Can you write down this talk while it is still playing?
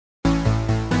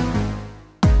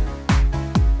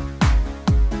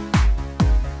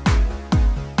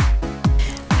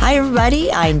Hi, everybody.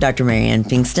 I'm Dr. Marianne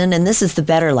Pinkston, and this is The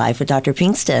Better Life with Dr.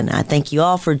 Pinkston. I thank you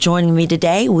all for joining me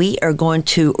today. We are going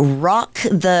to rock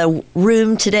the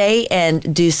room today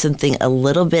and do something a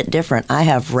little bit different. I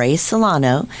have Ray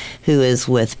Solano, who is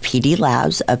with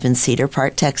PDLabs up in Cedar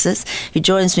Park, Texas, who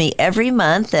joins me every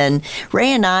month. And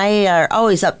Ray and I are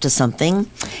always up to something,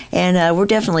 and we're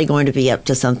definitely going to be up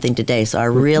to something today. So I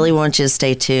really want you to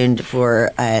stay tuned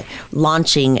for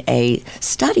launching a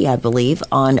study, I believe,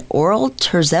 on oral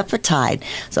Tirzepetide.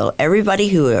 So everybody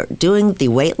who are doing the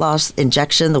weight loss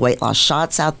injection, the weight loss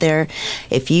shots out there,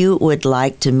 if you would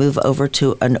like to move over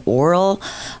to an oral,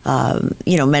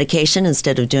 medication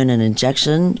instead of doing an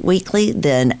injection weekly,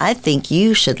 then I think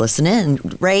you should listen in.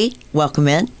 Ray, welcome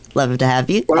in. Love to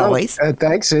have you, always.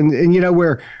 Thanks. And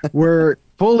we're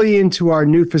fully into our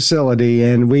new facility,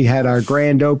 and we had our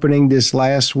grand opening this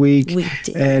last week. We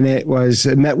did. And it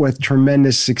met with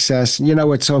tremendous success.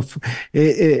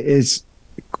 It's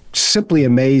simply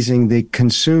amazing. The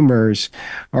consumers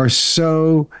are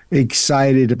so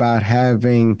excited about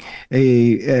having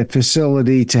a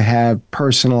facility to have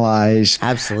personalized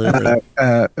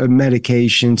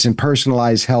medications and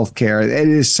personalized healthcare. It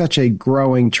is such a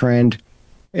growing trend.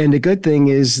 And the good thing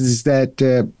is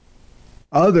that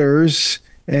others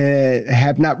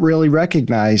have not really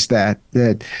recognized that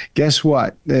guess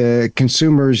what?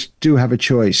 Consumers do have a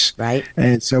choice. Right.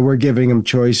 And so we're giving them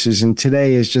choices. And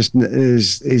today is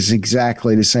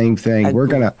exactly the same thing. We're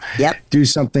going to do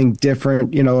something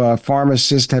different.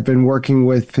 Pharmacists have been working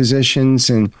with physicians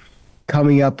and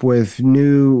coming up with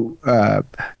new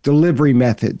delivery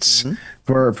methods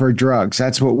for drugs.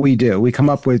 That's what we do. We come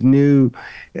up with new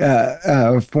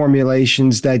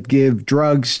formulations that give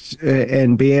drugs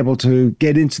and be able to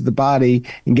get into the body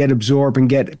and get absorbed and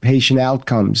get patient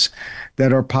outcomes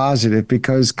that are positive,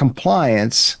 because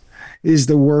compliance is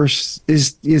the worst,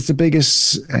 is the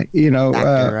biggest,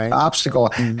 factor, right? Obstacle.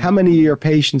 Mm-hmm. How many of your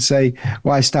patients say,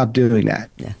 well, I stopped doing that.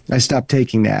 Yeah. I stopped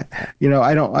taking that.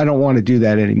 I don't want to do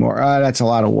that anymore. That's a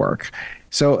lot of work.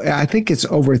 So I think it's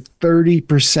over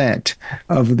 30%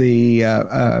 of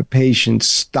the patients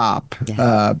stop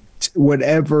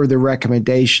whatever the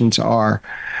recommendations are,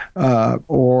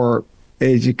 or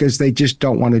because they just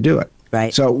don't want to do it.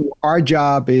 Right. So our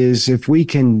job is, if we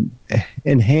can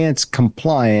enhance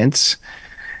compliance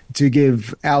to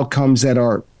give outcomes that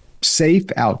are safe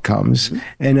outcomes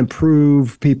and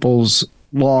improve people's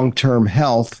long-term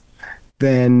health,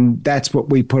 then that's what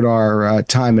we put our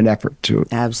time and effort to.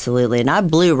 Absolutely. And I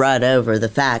blew right over the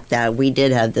fact that we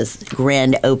did have this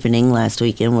grand opening last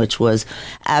weekend, which was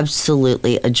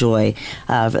absolutely a joy.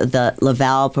 The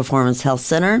Laval Performance Health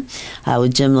Center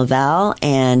with Jim Laval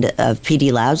and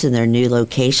PDLabs in their new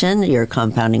location, your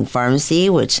compounding pharmacy,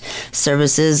 which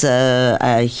services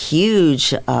a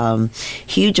huge amount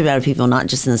of people, not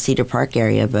just in the Cedar Park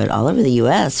area, but all over the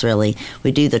U.S., really.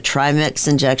 We do the Trimix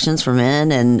injections for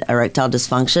men and erectile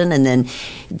dysfunction, and then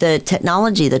the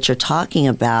technology that you're talking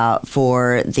about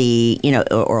for the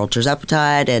oral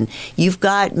Tirzepetide, and you've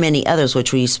got many others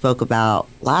which we spoke about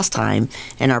last time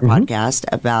in our podcast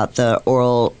about the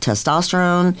oral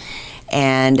testosterone,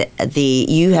 and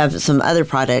you have some other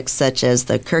products such as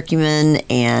the curcumin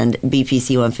and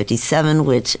BPC 157,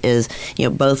 which is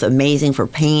both amazing for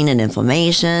pain and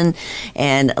inflammation,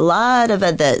 and a lot of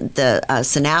the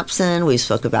synapsin we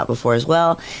spoke about before as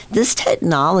well. This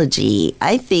technology,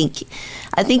 I think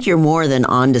you're more than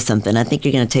onto something. I think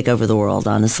you're going to take over the world,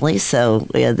 honestly. So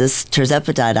this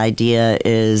Tirzepetide idea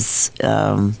is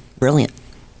brilliant.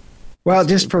 Well,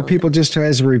 just for people,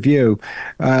 as a review,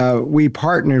 we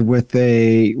partnered with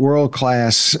a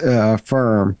world-class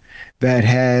firm that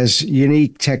has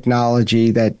unique technology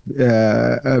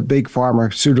that big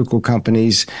pharmaceutical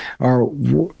companies are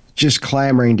just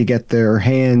clamoring to get their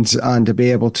hands on, to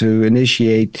be able to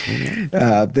initiate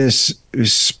this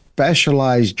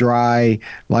specialized dry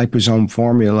liposome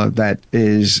formula that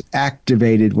is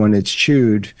activated when it's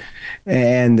chewed,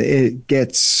 and it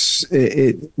gets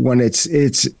when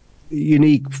it's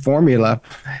unique formula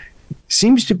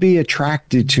seems to be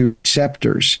attracted to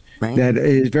receptors. Right. That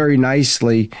is very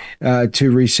nicely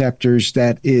to receptors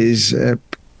that is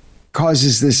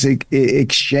causes this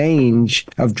exchange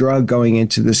of drug going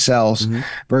into the cells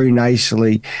very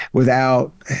nicely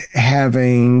without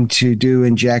having to do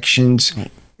injections. Right.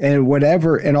 And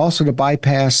whatever, and also to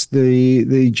bypass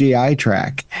the GI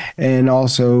tract, and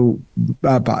also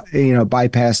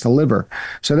bypass the liver.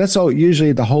 So that's all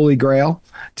usually the holy grail,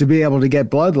 to be able to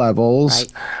get blood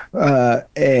levels,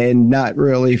 and not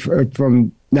really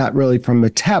from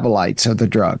metabolites of the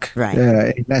drug. Right.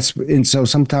 And so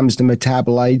sometimes the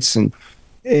metabolites and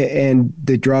and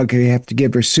the drug you have to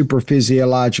give a super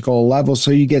physiological level,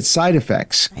 so you get side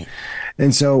effects. Right.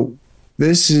 And so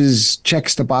this is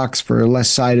checks the box for less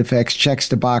side effects, checks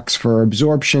the box for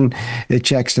absorption, it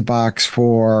checks the box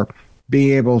for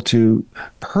being able to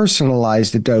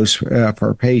personalize the dose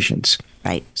for patients.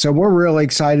 Right. So we're really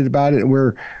excited about it.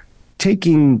 We're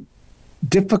taking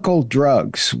difficult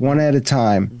drugs one at a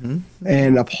time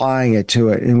and applying it to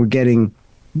it, and we're getting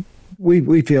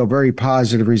we feel very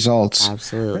positive results.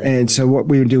 Absolutely. And so what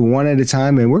we do one at a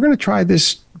time, and we're going to try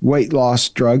this weight loss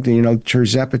drug. You know,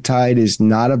 Tirzepetide is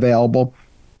not available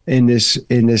in this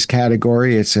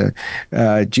category. It's a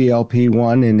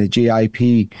GLP-1 and a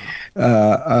GIP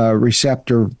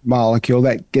receptor molecule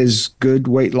that gives good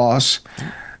weight loss,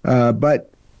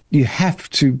 but you have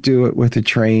to do it with a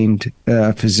trained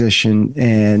physician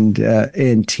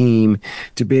and team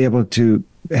to be able to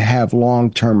have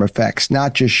long-term effects,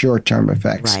 not just short-term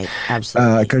effects. Right,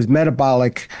 absolutely. Because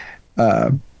metabolic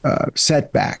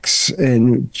setbacks,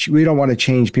 and we don't want to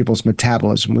change people's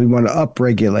metabolism. We want to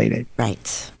upregulate it.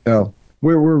 Right. So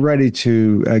we're ready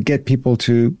to get people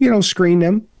to, screen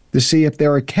them to see if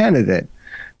they're a candidate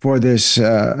for this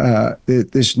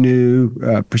this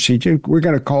new procedure. We're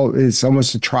going to call it's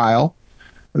almost a trial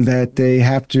that they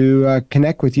have to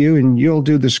connect with you, and you'll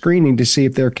do the screening to see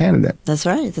if they're a candidate. That's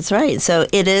right. That's right. So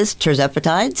it is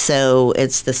Tirzepetide. So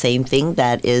it's the same thing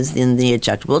that is in the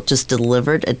injectable, just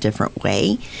delivered a different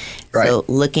way. Right. So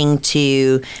looking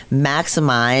to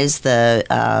maximize the,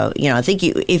 I think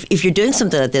if you're doing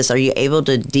something like this, are you able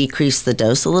to decrease the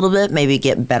dose a little bit, maybe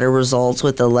get better results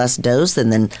with the less dose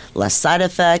and then less side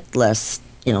effect, less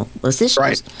issues?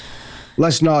 Right.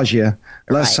 Less nausea,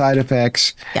 less side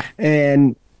effects. Yeah.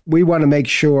 And we want to make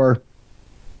sure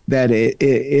that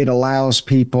it allows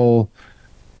people,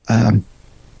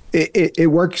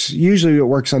 it works, usually it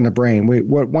works on the brain.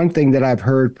 One thing that I've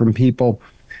heard from people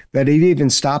that have even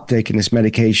stopped taking this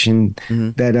medication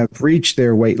that have reached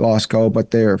their weight loss goal, but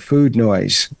their food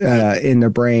noise in their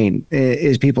brain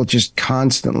is people just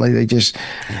constantly, they just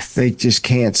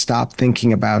can't stop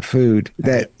thinking about food.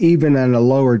 Right. That even on a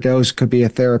lower dose could be a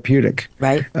therapeutic,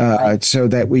 right? So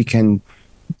that we can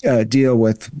deal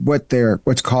with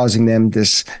what's causing them to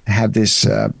have this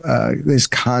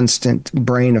constant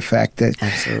brain effect that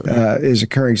is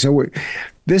occurring. So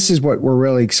this is what we're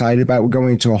really excited about. We're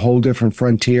going to a whole different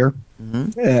frontier,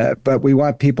 but we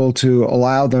want people to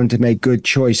allow them to make good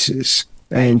choices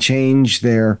and change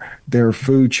their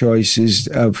food choices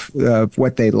of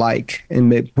what they like,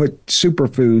 and put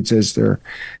superfoods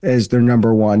as their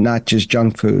number one, not just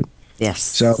junk food. Yes.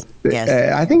 So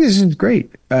I think this is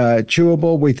great.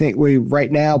 Chewable. We think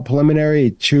right now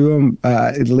preliminary chew them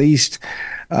at least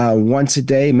once a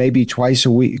day, maybe twice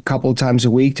a week, a couple of times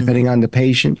a week, depending on the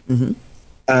patient.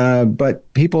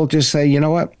 But people just say, you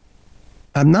know what?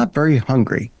 I'm not very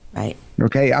hungry. Right.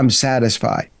 Okay. I'm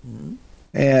satisfied,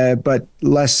 but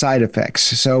less side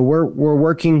effects. So we're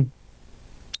working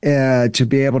to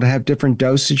be able to have different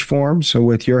dosage forms. So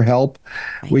with your help,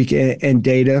 we can, and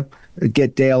data,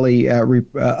 get daily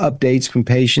updates from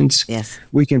patients. Yes.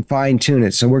 We can fine tune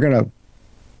it. So we're going to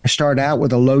start out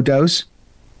with a low dose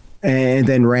and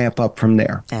then ramp up from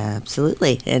there.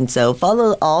 Absolutely. And so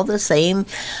follow all the same,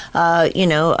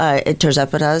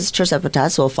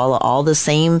 Tirzepetide will follow all the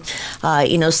same,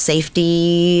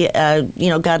 safety,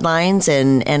 guidelines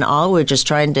and all. We're just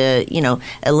trying to,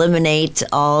 eliminate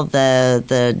all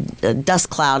the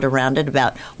dust cloud around it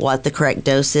about what the correct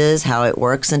dose is, how it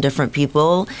works in different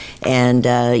people, and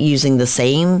using the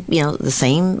same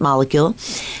molecule.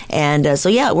 And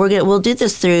we'll do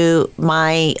this through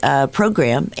my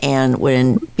program. And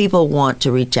when people want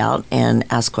to reach out and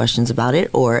ask questions about it,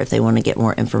 or if they want to get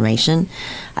more information,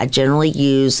 I generally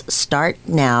use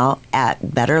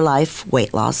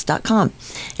startnow@betterlifeweightloss.com.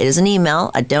 It is an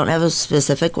email. I don't have a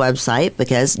specific website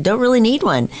because I don't really need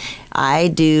one. I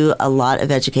do a lot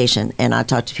of education and I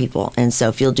talk to people. And so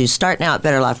if you'll do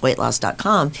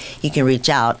startnow@betterlifeweightloss.com, you can reach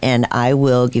out and I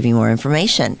will give you more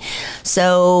information.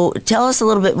 So tell us a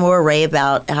little bit more, Ray,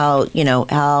 about how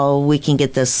we can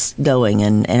get this going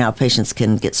and how patients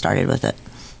can get started with it.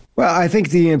 Well, I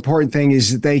think the important thing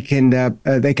is that they can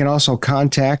also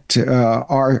contact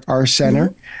our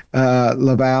center.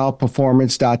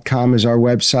 Lavalperformance.com is our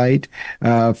website.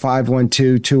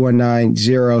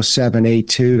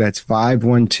 512-219-0782. That's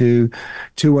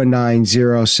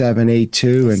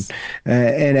 512-219-0782.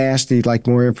 And ask if you'd like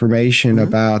more information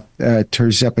about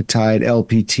Tirzepetide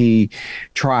LPT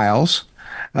trials.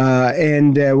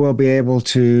 And we'll be able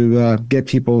to get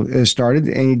people started.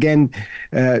 And again,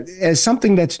 as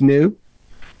something that's new,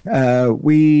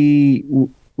 we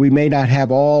we may not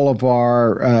have all of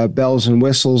our bells and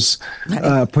whistles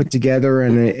put together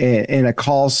in a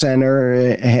call center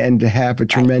and to have a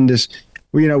tremendous.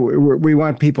 We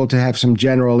want people to have some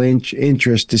general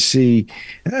interest to see,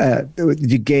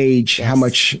 to gauge how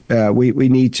much we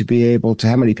need to be able to,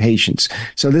 how many patients.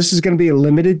 So this is going to be a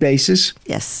limited basis.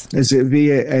 Yes. This will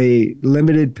be a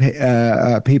limited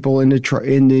people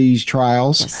in these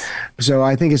trials. Yes. So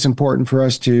I think it's important for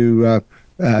us to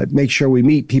make sure we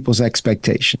meet people's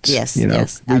expectations. Yes. Yes,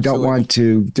 absolutely. We don't want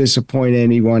to disappoint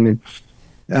anyone.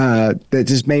 That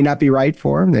just may not be right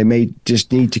for them. They may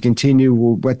just need to continue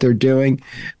what they're doing.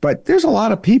 But there's a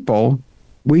lot of people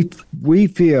we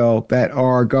feel that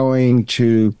are going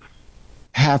to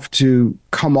have to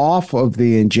come off of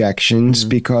the injections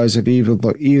because of either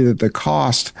the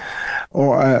cost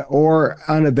or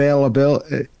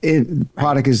unavailability. The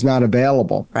product is not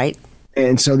available. Right.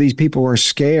 And so these people are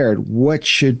scared. What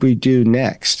should we do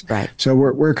next? Right. So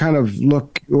we're kind of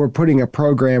we're putting a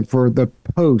program for the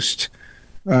post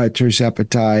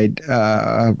Tirzepetide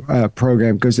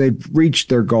program because they've reached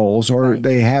their goals or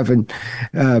they haven't.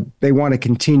 They want to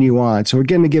continue on. So we're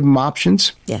going to give them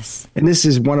options. Yes. And this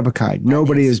is one of a kind.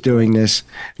 Nobody is doing this.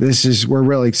 We're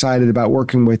really excited about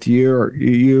working with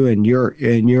you and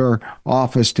your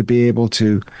office to be able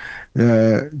to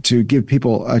give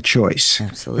people a choice.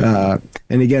 Absolutely.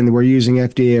 And again, we're using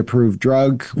FDA-approved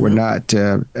drug. We're not.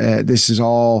 This is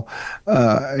all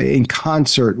in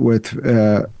concert with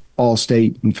all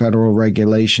state and federal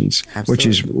regulations,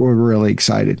 which we're really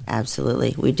excited.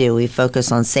 Absolutely, we do. We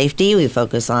focus on safety. We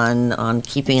focus on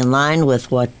keeping in line with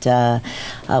what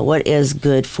is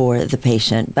good for the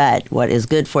patient. But what is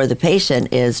good for the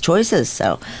patient is choices.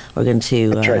 So we're going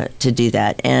to do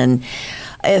that. And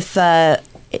if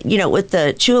with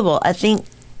the chewable, I think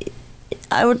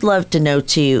I would love to know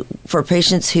too, for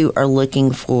patients who are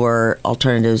looking for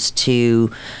alternatives to,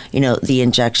 the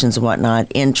injections and whatnot,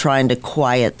 in trying to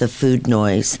quiet the food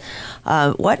noise.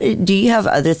 What do you have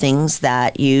other things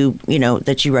that you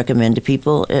recommend to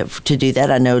people to do that?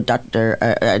 I know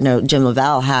Jim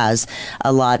Laval has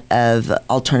a lot of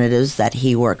alternatives that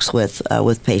he works with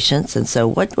patients, and so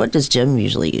what does Jim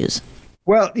usually use?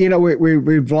 Well,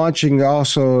 we're launching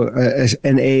also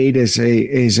an aid is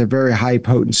a very high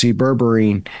potency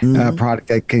berberine product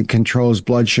that controls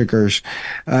blood sugars.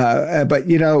 But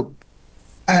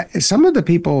some of the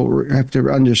people have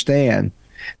to understand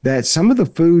that some of the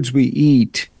foods we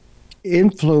eat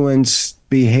influence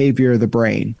behavior of the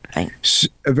brain. Right.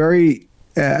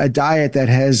 A diet that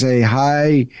has a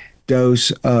high dose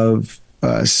of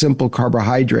simple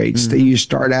carbohydrates that you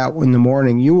start out in the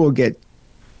morning, you will get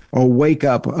a wake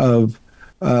up of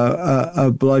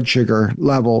blood sugar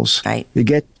levels. Right.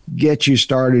 To get you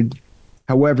started.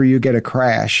 However, you get a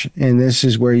crash, and this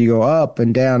is where you go up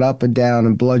and down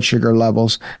in blood sugar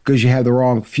levels because you have the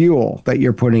wrong fuel that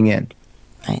you're putting in.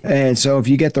 Right. And so if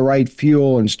you get the right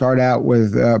fuel and start out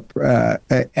with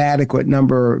an adequate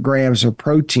number of grams of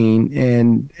protein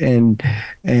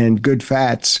and good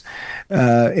fats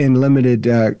and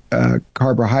limited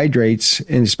carbohydrates,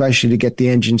 and especially to get the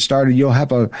engine started, you'll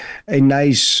have a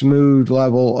nice smooth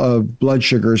level of blood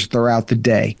sugars throughout the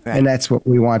day. Right. And that's what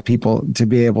we want people to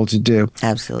be able to do.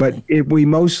 Absolutely. But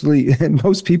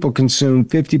most people consume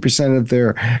 50% of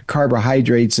their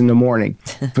carbohydrates in the morning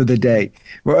for the day.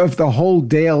 Well, if the whole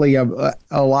daily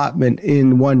allotment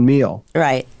in one meal.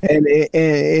 Right. And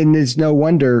it's no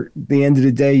wonder at the end of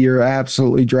the day you're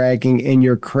absolutely dragging and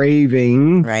you're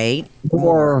craving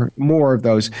more of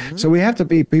those. So we have to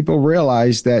people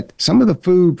realize that some of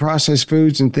the processed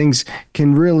foods and things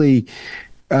can really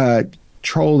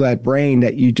troll that brain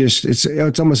that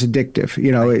it's almost addictive.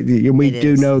 We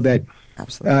do know that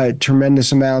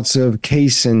tremendous amounts of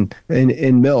casein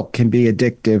in milk can be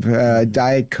addictive.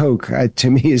 Diet Coke, to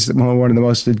me, is one of the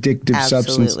most addictive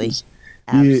substances.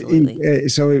 Absolutely.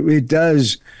 So it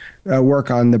does work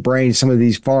on the brain, some of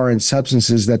these foreign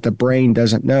substances that the brain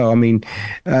doesn't know. I mean,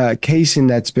 casein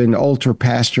that's been ultra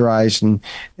pasteurized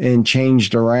and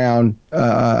changed around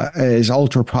as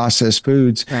ultra processed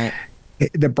foods. Right.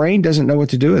 The brain doesn't know what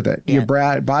to do with it. Yeah.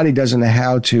 Your body doesn't know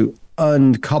how to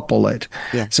uncouple it.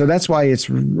 Yeah. So that's why it's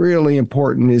really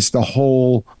important is the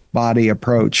whole body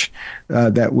approach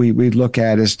that we look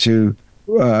at is to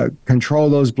control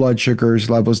those blood sugars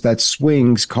levels. That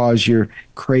swings cause your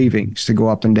cravings to go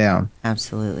up and down.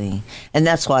 Absolutely. And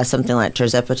that's why something like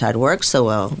Tirzepetide works so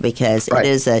well, because Right. it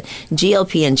is a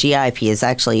GLP and GIP is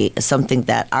actually something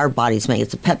that our bodies make.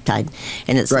 It's a peptide,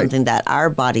 and it's Right. something that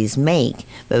our bodies make,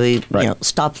 but we Right.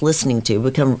 stop listening to,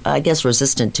 become, I guess,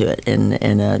 resistant to it. And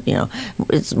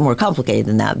it's more complicated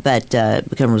than that, but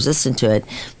become resistant to it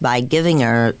by giving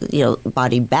our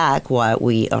body back what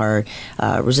we are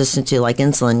resistant to, like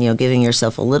insulin. Giving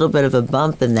yourself a little bit of a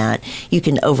bump in that, you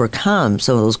can overcome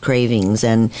some of those cravings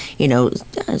and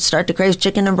start to crave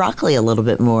chicken and broccoli a little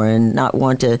bit more, and not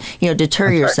want to deter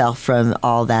That's yourself from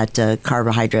all that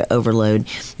carbohydrate overload.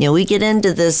 We get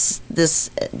into this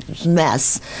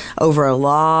mess over a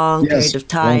long period of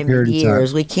time,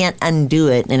 years. We can't undo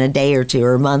it in a day or two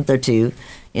or a month or two.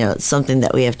 It's something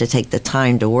that we have to take the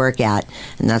time to work at,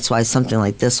 and that's why something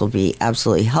like this will be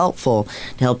absolutely helpful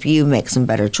to help you make some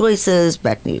better choices,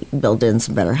 build in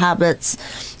some better habits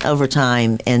over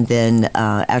time. And then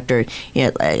after,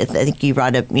 I think you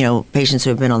brought up, patients who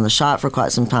have been on the shot for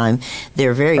quite some time,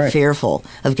 they're very fearful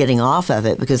of getting off of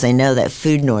it because they know that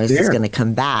food noise is going to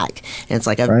come back. And it's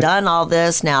like, I've done all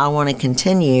this, now I want to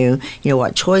continue.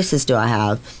 What choices do I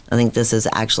have? I think this is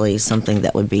actually something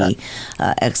that would be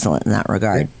excellent in that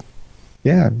regard.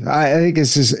 Yeah, I think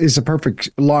this is a perfect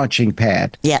launching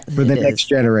pad for the next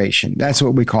generation. That's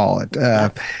what we call it.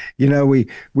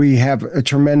 We have a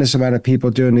tremendous amount of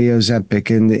people doing the Ozempic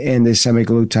and the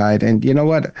semaglutide. And you know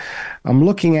what? I'm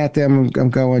looking at them, I'm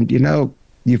going,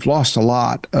 you've lost a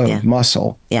lot of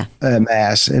muscle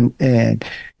mass. And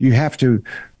you have to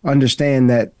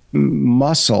understand that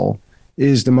muscle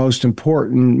is the most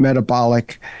important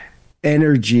metabolic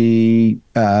energy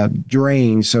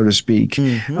drain, so to speak.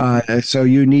 So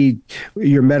you need,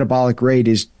 your metabolic rate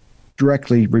is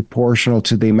directly proportional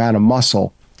to the amount of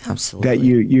muscle that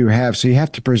you have. So you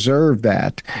have to preserve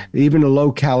that. Even a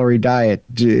low calorie diet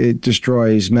it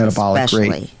destroys metabolic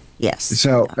rate. Yes.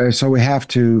 So we have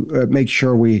to make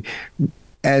sure we,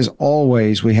 as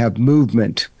always, we have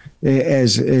movement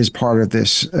as part of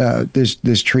this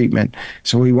treatment.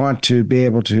 So we want to be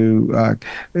able to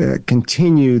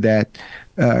continue that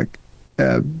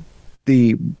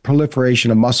the proliferation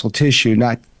of muscle tissue,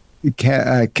 not make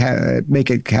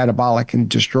it catabolic and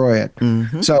destroy it.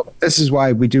 So this is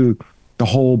why we do the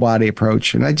whole body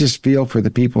approach. And I just feel for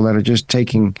the people that are just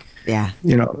taking,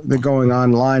 they're going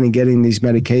online and getting these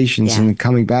medications and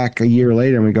coming back a year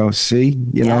later and we go, see,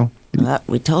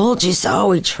 we told you so.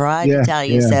 We tried to tell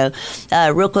you so.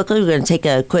 Real quickly, we're going to take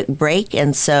a quick break.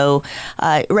 And so,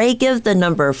 Ray, give the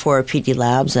number for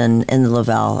PDLabs and the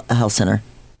Laval Health Center.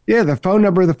 Yeah, the phone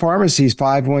number of the pharmacy is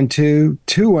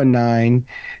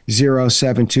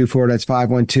 512-219-0724. That's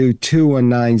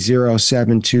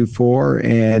 512-219-0724.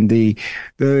 And the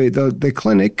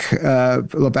clinic,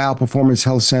 Laval Performance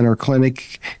Health Center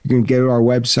Clinic, you can go to our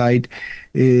website.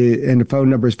 And the phone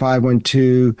number is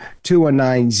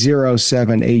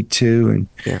 512-219-0782. And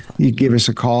you give us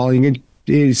a call.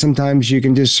 Sometimes you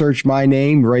can just search my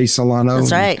name, Ray Solano.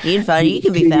 That's right. You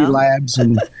can be found. PDLabs,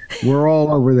 and we're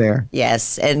all over there.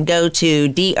 Yes. And go to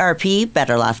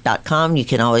drpbetterlife.com. You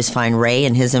can always find Ray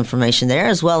and his information there,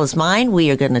 as well as mine.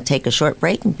 We are going to take a short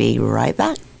break and be right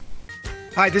back.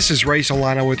 Hi, this is Ray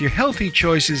Solano with your Healthy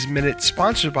Choices Minute,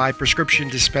 sponsored by Prescription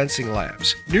Dispensing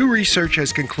Labs. New research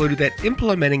has concluded that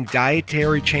implementing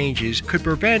dietary changes could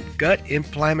prevent gut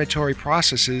inflammatory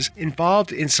processes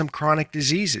involved in some chronic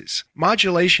diseases.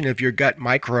 Modulation of your gut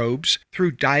microbes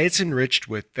through diets enriched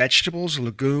with vegetables,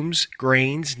 legumes,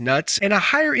 grains, nuts, and a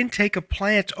higher intake of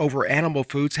plant over animal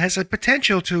foods has a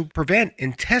potential to prevent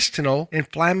intestinal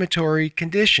inflammatory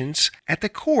conditions at the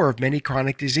core of many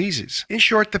chronic diseases. In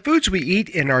short, the foods we eat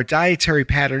in our dietary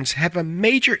patterns have a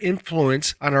major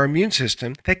influence on our immune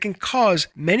system that can cause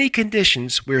many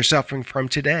conditions we are suffering from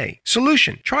today.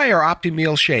 Solution: try our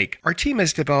OptiMeal shake. Our team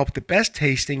has developed the best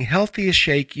tasting, healthiest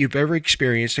shake you've ever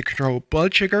experienced to control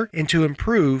blood sugar and to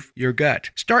improve your gut.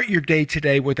 Start your day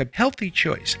today with a healthy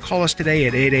choice. Call us today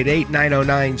at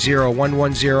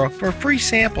 888-909-0110 for a free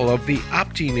sample of the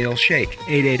OptiMeal shake.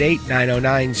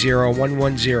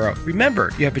 888-909-0110.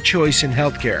 Remember, you have a choice in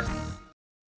healthcare.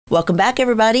 Welcome back,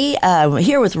 everybody. I'm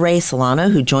here with Ray Solano,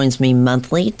 who joins me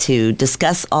monthly to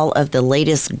discuss all of the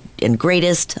latest and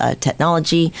greatest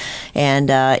technology. And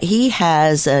he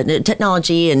has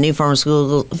technology and new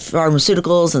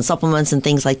pharmaceuticals and supplements and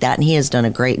things like that. And he has done a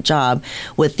great job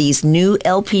with these new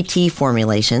LPT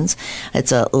formulations.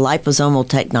 It's a liposomal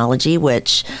technology,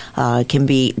 which can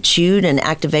be chewed and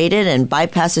activated and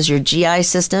bypasses your GI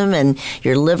system and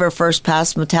your liver first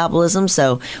pass metabolism.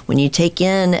 So when you take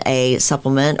in a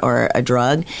supplement or a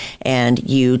drug and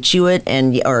you chew it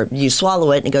or you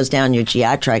swallow it and it goes down your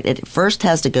GI tract, it first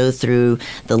has to go go through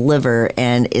the liver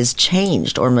and is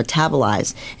changed or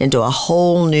metabolized into a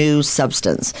whole new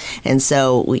substance. And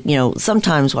so,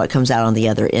 sometimes what comes out on the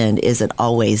other end isn't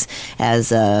always as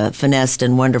finessed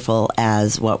and wonderful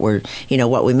as what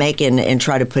we make and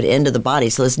try to put into the body.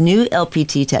 So this new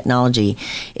LPT technology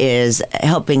is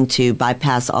helping to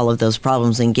bypass all of those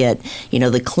problems and get,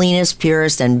 the cleanest,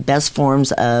 purest, and best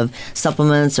forms of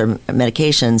supplements or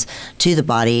medications to the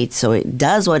body, so it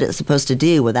does what it's supposed to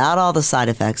do without all the side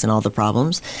effects and all the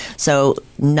problems. So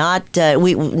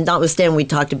notwithstanding we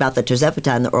talked about the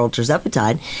Tirzepetide and the oral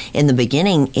Tirzepetide in the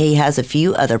beginning, he has a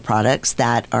few other products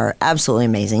that are absolutely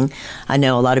amazing. I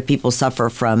know a lot of people suffer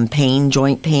from pain,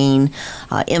 joint pain,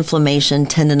 inflammation,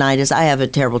 tendonitis. I have a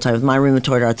terrible time with my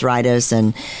rheumatoid arthritis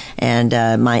and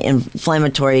my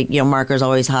inflammatory marker is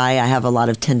always high. I have a lot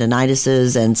of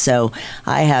tendinitises, and so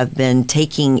I have been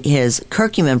taking his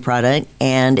curcumin product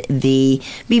and the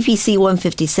BPC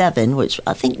 157, which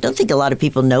I don't think a lot of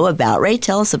people know about. Ray,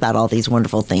 tell us about all these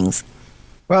wonderful things.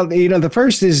 Well, the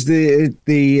first is the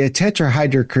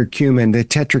tetrahydrocurcumin, the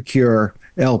TetraCure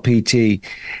LPT.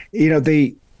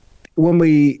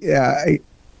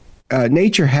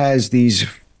 Nature has these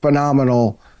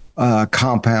phenomenal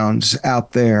compounds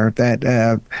out there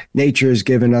that nature has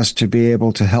given us to be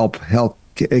able to help health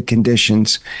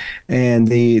conditions, and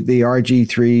the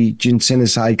RG3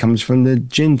 ginsenoside comes from the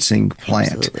ginseng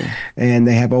plant. Absolutely. And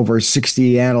they have over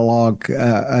 60 analog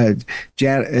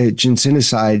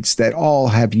ginsenosides that all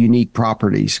have unique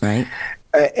properties. Right.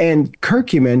 And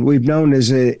curcumin, we've known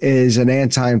as an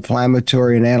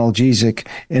anti-inflammatory and analgesic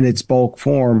in its bulk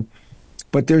form.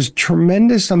 But there's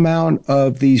tremendous amount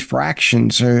of these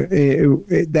fractions that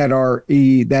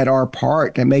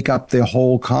make up the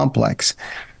whole complex.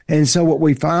 And so what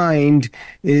we find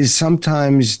is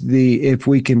sometimes if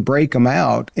we can break them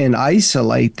out and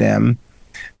isolate them,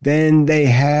 then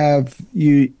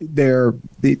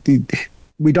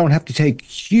we don't have to take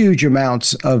huge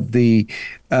amounts of the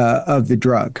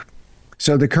drug.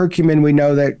 So the curcumin, we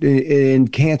know that in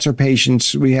cancer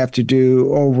patients, we have to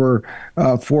do over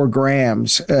 4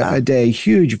 grams a day,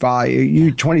 huge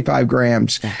volume, 25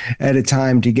 grams at a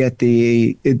time to get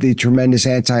the tremendous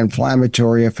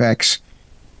anti-inflammatory effects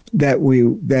that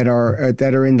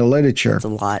are in the literature. That's a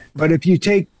lot. But if you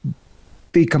take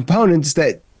the components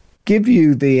that give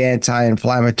you the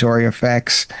anti-inflammatory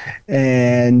effects,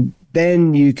 and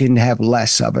then you can have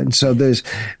less of it. So this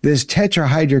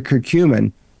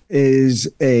tetrahydrocurcumin is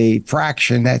a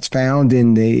fraction that's found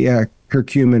in the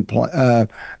curcumin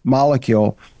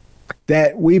molecule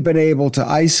that we've been able to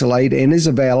isolate and is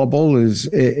available as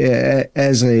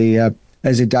a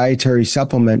dietary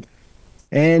supplement.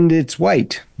 And it's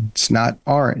white. It's not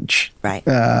orange, right?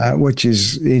 Which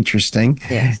is interesting.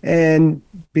 Yes. And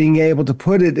being able to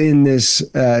put it in this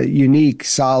unique,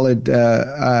 solid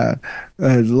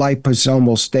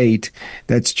liposomal state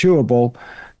that's chewable,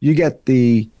 you get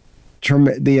the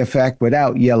effect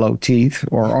without yellow teeth,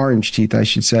 or orange teeth, I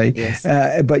should say. Yes.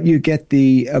 But you get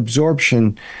the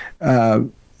absorption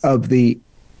of the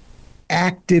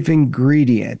active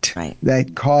ingredient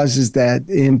that causes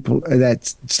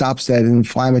that stops that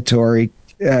inflammatory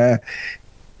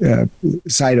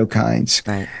cytokines.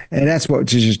 Right. And that's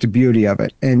what is just the beauty of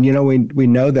it. And we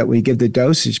know that we give the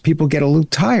dosage, people get a little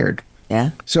tired. Yeah.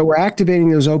 So we're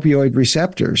activating those opioid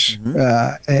receptors,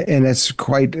 and that's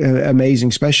quite amazing,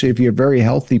 especially if you're a very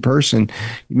healthy person.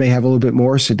 You may have a little bit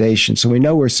more sedation. So we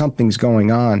know where something's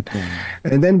going on.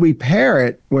 And then we pair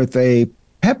it with a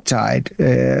peptide,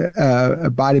 a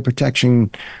body protection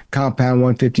compound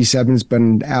 157 has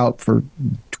been out for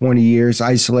 20 years,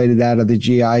 isolated out of the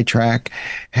GI tract,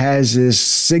 has this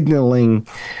signaling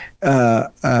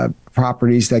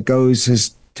properties that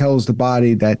tells the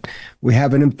body that we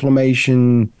have an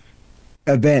inflammation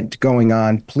event going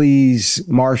on. Please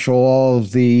marshal all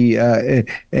of the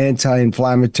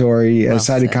anti-inflammatory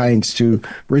cytokines to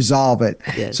resolve it.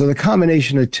 Yes. So the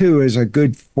combination of two is a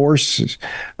good force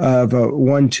of a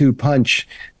 1-2 punch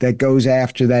that goes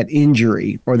after that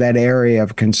injury or that area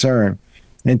of concern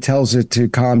and tells it to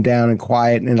calm down and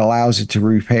quiet, and allows it to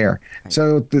repair. Right.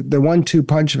 So the 1-2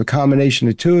 punch of a combination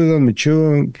of two of them and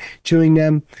chewing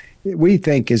them, we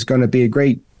think is going to be a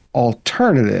great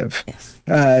alternative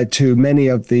to many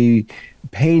of the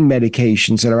pain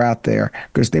medications that are out there,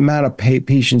 because the amount of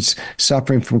patients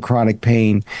suffering from chronic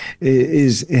pain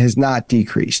has not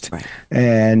decreased. Right.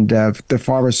 And the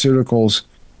pharmaceuticals,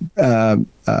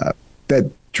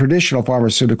 that traditional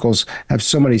pharmaceuticals have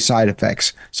so many side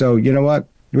effects. So you know what?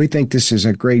 We think this is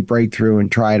a great breakthrough, and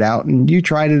try it out. And you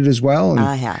tried it as well. And,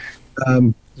 I have.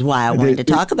 Why I wanted to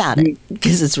talk about it,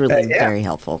 because it's really very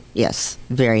helpful. Yes,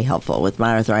 very helpful. With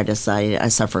my arthritis, I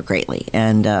suffer greatly,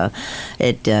 and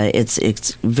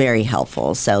it's very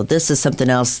helpful. So this is something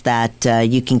else that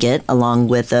you can get along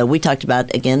with. We talked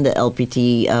about, again, the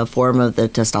LPT form of the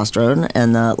testosterone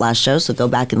in the last show, so go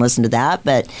back and listen to that.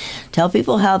 But tell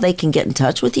people how they can get in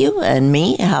touch with you and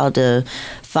me, how to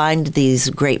find these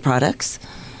great products.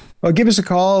 Well, give us a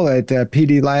call at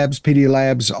PDLabs,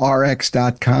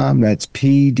 PDLabsRx.com. That's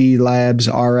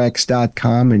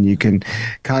PDLabsRx.com. And you can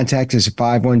contact us at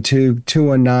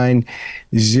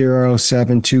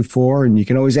 512-219-0724. And you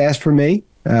can always ask for me.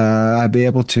 I'll be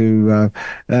able to,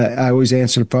 I always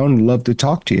answer the phone and love to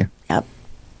talk to you. Yep.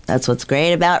 That's what's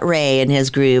great about Ray and his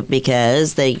group,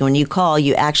 because when you call,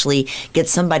 you actually get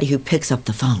somebody who picks up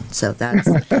the phone. So that's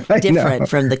different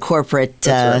from the corporate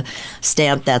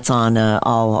stamp that's on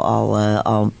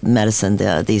all medicine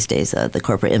these days. The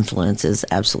corporate influence is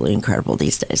absolutely incredible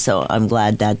these days. So I'm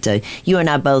glad that you and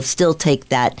I both still take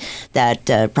that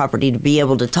property to be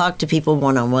able to talk to people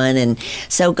one-on-one. And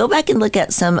so go back and look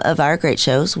at some of our great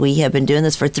shows. We have been doing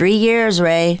this for 3 years,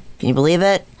 Ray. Can you believe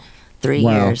it? 3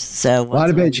 years. So a lot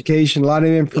of education, a lot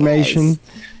of information.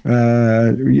 Yes.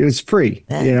 It's free.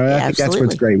 I think that's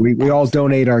what's great. We all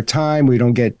donate our time. We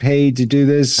don't get paid to do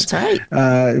this. That's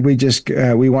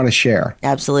right. We want to share.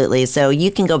 Absolutely. So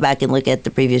you can go back and look at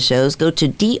the previous shows. Go to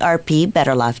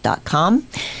drpbetterlife.com.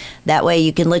 That way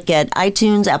you can look at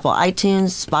iTunes, Apple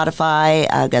iTunes, Spotify.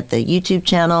 I've got the YouTube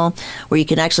channel where you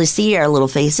can actually see our little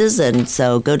faces. And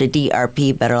so go to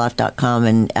drpbetterlife.com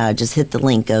and just hit the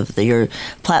link of your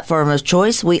platform of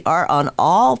choice. We are on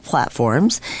all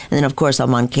platforms. And then, of course,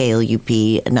 I'm on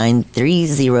KLUP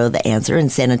 930, The Answer in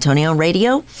San Antonio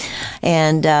radio.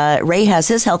 And Ray has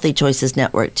his Healthy Choices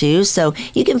Network, too. So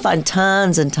you can find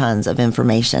tons and tons of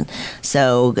information.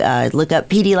 So look up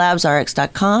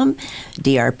PDLabsRx.com,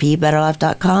 drpbetterlife.com,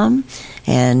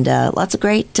 and lots of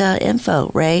great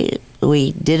info. Ray,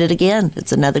 we did it again.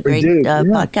 It's another great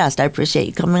podcast. I appreciate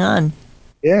you coming on.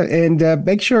 Yeah, and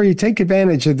make sure you take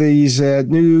advantage of these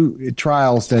new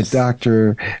trials that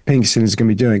Dr. Pinkston is going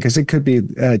to be doing, because it could be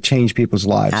change people's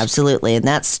lives. Absolutely, and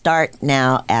that's start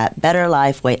now at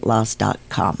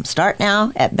betterlifeweightloss.com. Start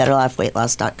now at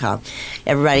betterlifeweightloss.com.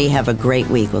 Everybody have a great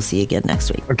week. We'll see you again next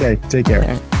week. Okay, take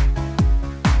care.